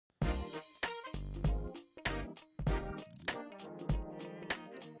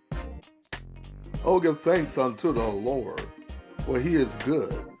Oh, give thanks unto the Lord, for he is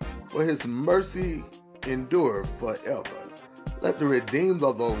good, for his mercy endureth forever. Let the redeemed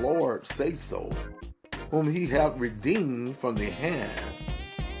of the Lord say so, whom he hath redeemed from the hand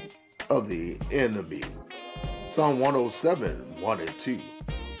of the enemy. Psalm 107, 1 and 2.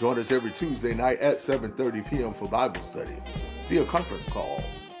 Join us every Tuesday night at 7:30 p.m. for Bible study via conference call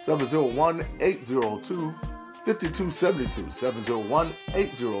 701-802-5272,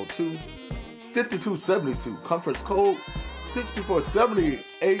 701-802-5272, conference code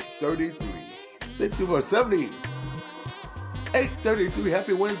 6470-833, 6470-833.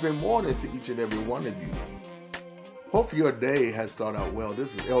 Happy Wednesday morning to each and every one of you. Hope your day has started out well.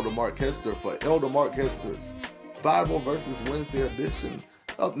 This is Elder Mark Hester for Elder Mark Hester's Bible Versus Wednesday edition.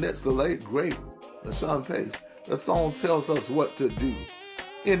 Up next, the late, great LaShawn Pace. The song tells us what to do.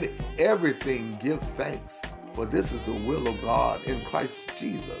 In everything, give thanks, for this is the will of God in Christ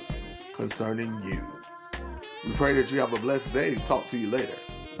Jesus concerning you. We pray that you have a blessed day. Talk to you later.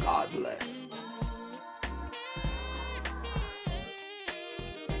 God bless.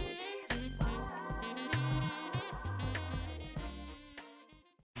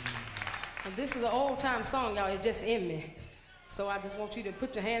 This is an old-time song, y'all. It's just in me. So I just want you to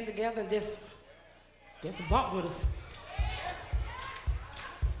put your hands together and just bump with us.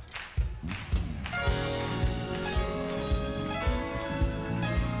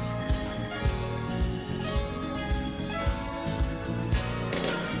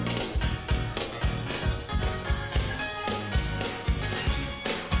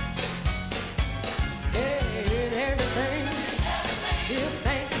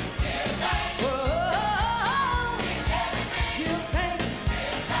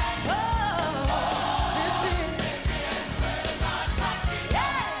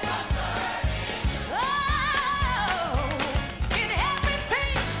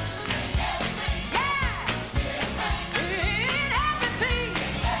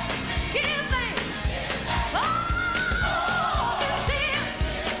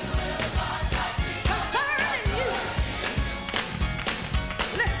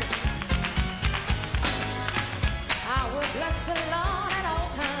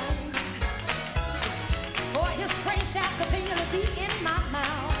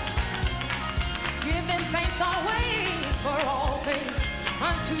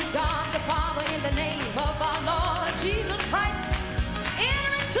 To God the Father in the name of our Lord Jesus Christ.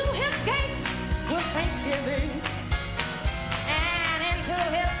 Enter into his gates with thanksgiving and into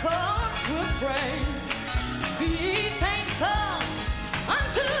his courts with praise.